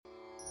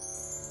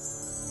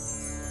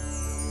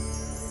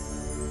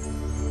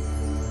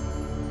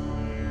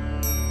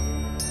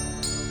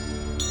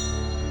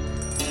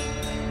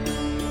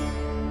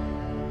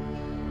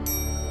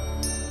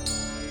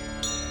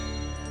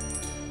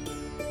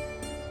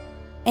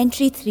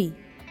Entry 3,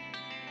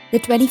 the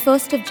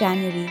 21st of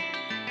January,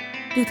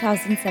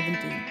 2017.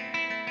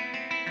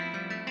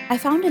 I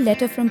found a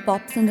letter from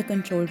Pops in the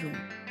control room.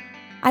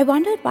 I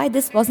wondered why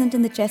this wasn't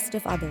in the chest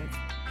of others,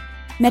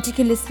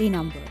 meticulously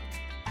numbered.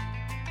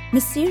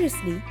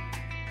 Mysteriously,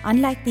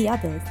 unlike the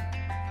others,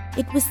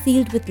 it was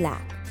sealed with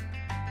lac.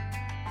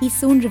 He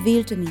soon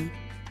revealed to me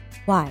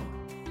why.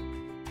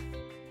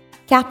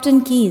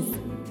 Captain Keyes,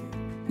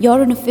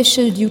 you're on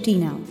official duty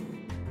now,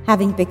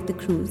 having picked the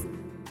cruise.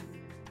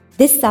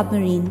 This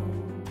submarine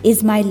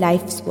is my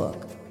life's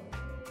work,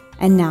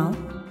 and now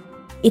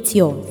it's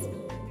yours.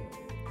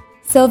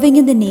 Serving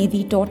in the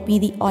Navy taught me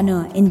the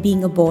honor in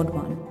being aboard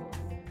one.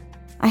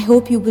 I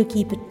hope you will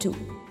keep it too,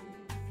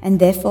 and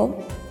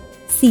therefore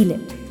seal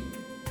it.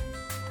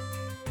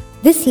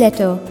 This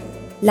letter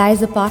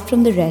lies apart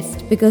from the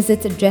rest because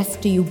it's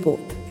addressed to you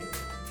both,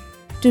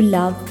 to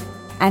love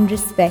and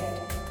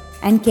respect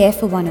and care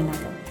for one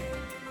another,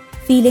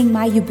 feeling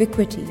my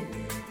ubiquity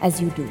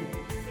as you do.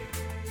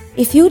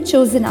 If you'd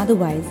chosen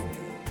otherwise,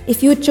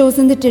 if you'd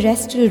chosen the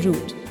terrestrial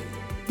route,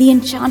 the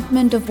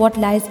enchantment of what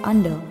lies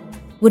under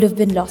would have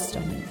been lost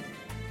on you.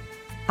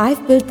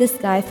 I've built this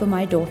guy for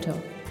my daughter,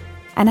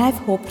 and I've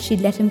hoped she'd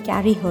let him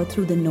carry her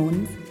through the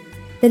knowns,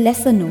 the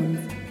lesser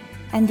knowns,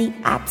 and the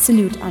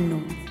absolute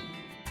unknowns.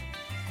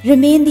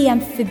 Remain the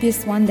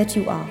amphibious one that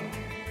you are,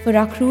 for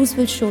our cruise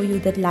will show you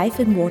that life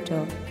in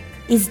water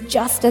is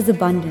just as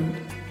abundant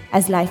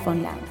as life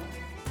on land,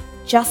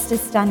 just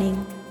as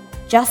stunning,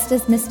 just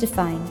as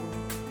mystifying,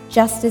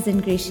 just as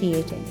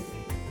ingratiating.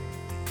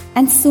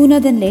 And sooner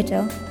than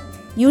later,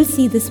 you'll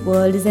see this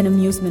world as an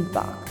amusement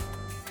park.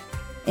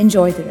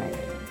 Enjoy the ride.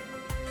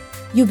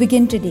 You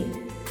begin today.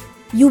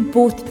 You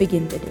both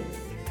begin today.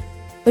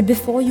 But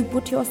before you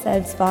put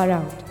yourselves far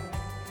out,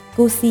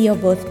 go see your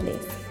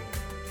birthplace,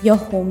 your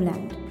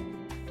homeland,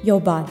 your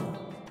Bali.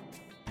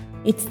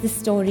 It's the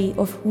story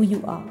of who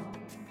you are,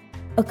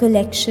 a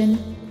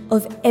collection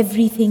of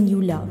everything you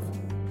love.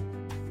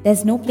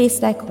 There's no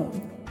place like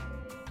home.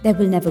 There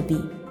will never be.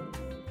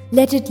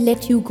 Let it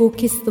let you go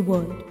kiss the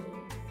world,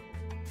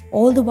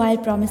 all the while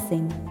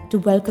promising to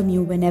welcome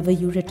you whenever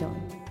you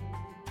return.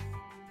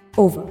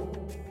 Over.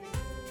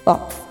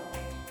 Pops.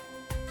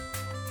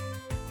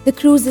 The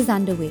cruise is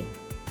underway.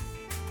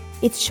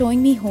 It's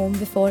showing me home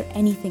before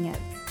anything else.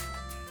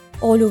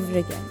 All over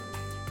again.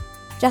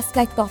 Just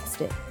like Pops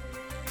did.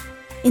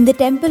 In the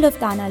temple of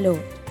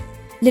Tanalot,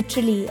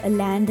 literally a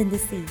land in the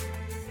sea,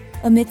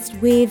 amidst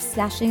waves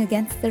slashing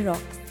against the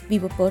rocks we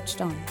were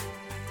perched on,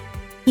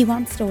 he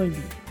once told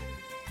me,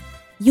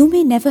 "You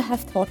may never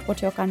have thought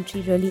what your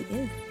country really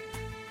is."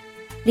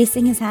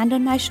 Placing his hand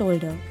on my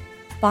shoulder,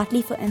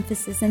 partly for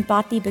emphasis and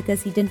partly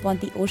because he didn't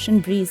want the ocean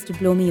breeze to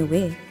blow me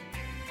away,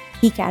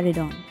 he carried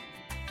on.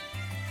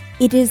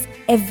 It is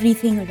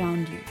everything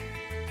around you.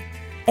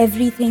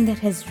 Everything that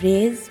has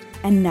raised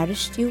and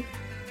nourished you.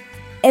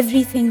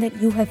 Everything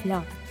that you have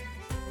loved.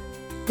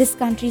 This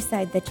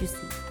countryside that you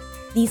see.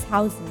 These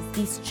houses,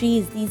 these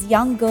trees, these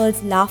young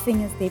girls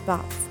laughing as they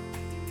pass.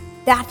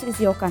 That is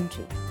your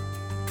country.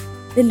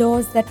 The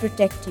laws that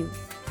protect you.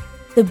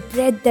 The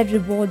bread that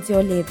rewards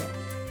your labor.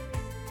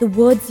 The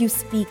words you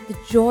speak, the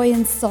joy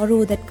and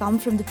sorrow that come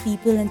from the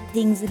people and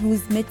things in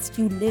whose midst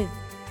you live.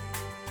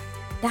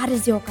 That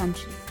is your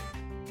country.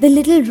 The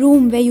little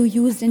room where you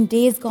used in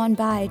days gone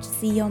by to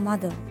see your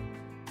mother.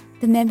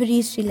 The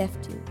memories she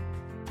left you.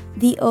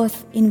 The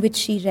earth in which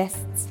she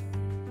rests.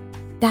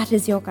 That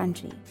is your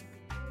country.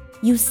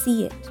 You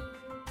see it.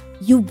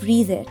 You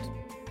breathe it.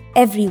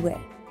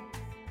 Everywhere.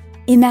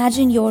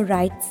 Imagine your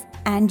rights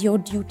and your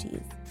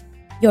duties,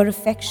 your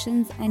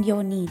affections and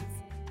your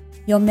needs,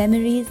 your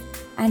memories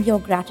and your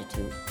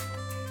gratitude.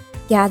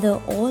 Gather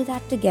all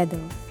that together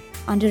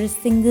under a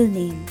single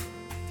name,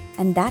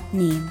 and that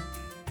name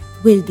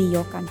will be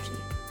your country.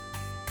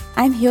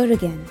 I'm here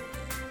again.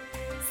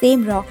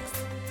 Same rocks,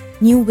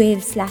 new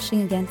waves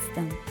slashing against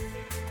them.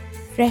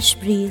 Fresh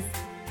breeze,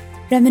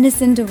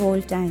 reminiscent of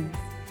old times.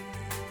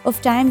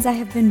 Of times I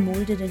have been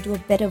molded into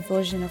a better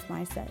version of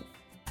myself.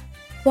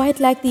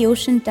 Quite like the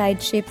ocean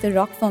tide shaped the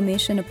rock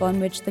formation upon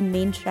which the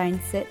main shrine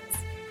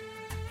sits.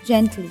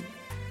 Gently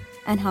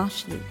and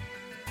harshly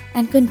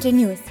and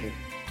continuously,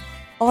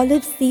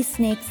 olive sea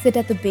snakes sit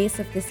at the base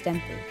of this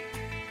temple,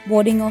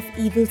 warding off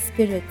evil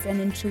spirits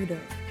and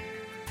intruders.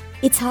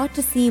 It's hard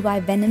to see why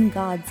venom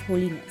guards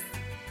holiness.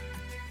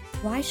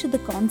 Why should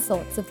the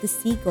consorts of the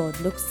sea god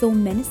look so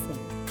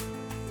menacing?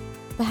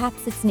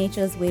 Perhaps it's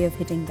nature's way of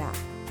hitting back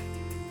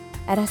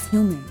at us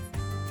humans.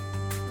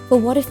 For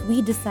what if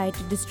we decide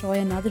to destroy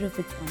another of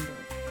its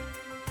wonders?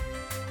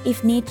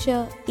 If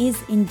nature is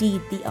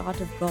indeed the art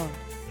of God,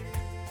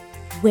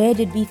 where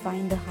did we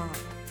find the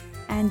heart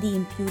and the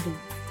impudence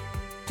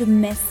to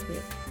mess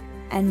with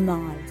and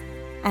mar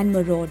and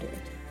maraud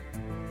it?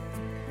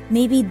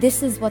 Maybe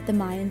this is what the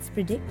Mayans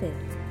predicted.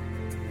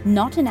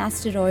 Not an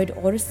asteroid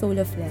or a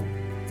solar flare,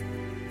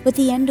 but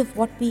the end of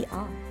what we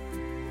are.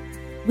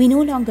 We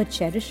no longer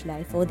cherish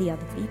life or the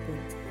other people,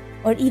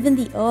 or even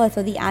the earth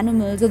or the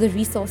animals or the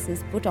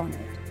resources put on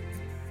it.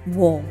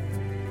 War,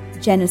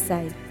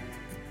 genocide,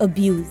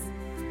 abuse,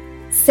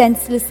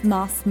 senseless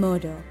mass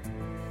murder,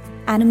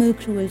 animal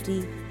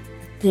cruelty,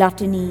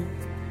 gluttony,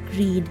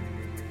 greed,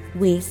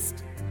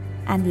 waste,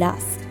 and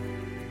lust.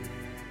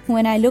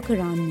 When I look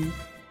around me,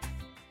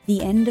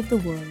 the end of the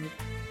world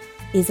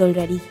is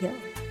already here.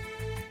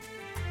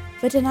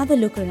 But another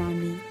look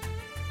around me,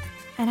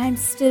 and I'm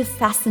still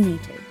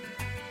fascinated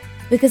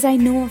because I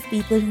know of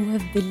people who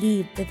have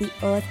believed that the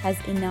earth has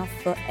enough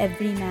for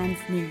every man's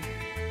need,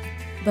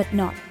 but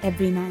not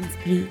every man's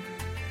greed.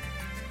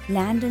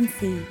 Land and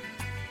sea,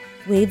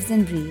 waves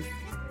and breeze,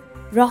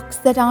 rocks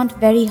that aren't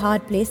very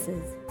hard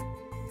places,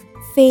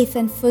 faith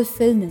and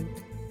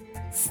fulfillment,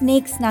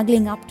 snakes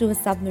snuggling up to a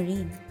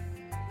submarine.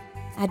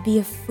 I'd be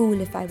a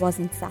fool if I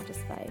wasn't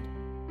satisfied.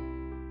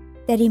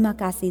 Terima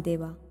kasih,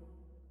 Deva.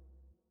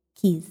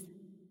 Keys.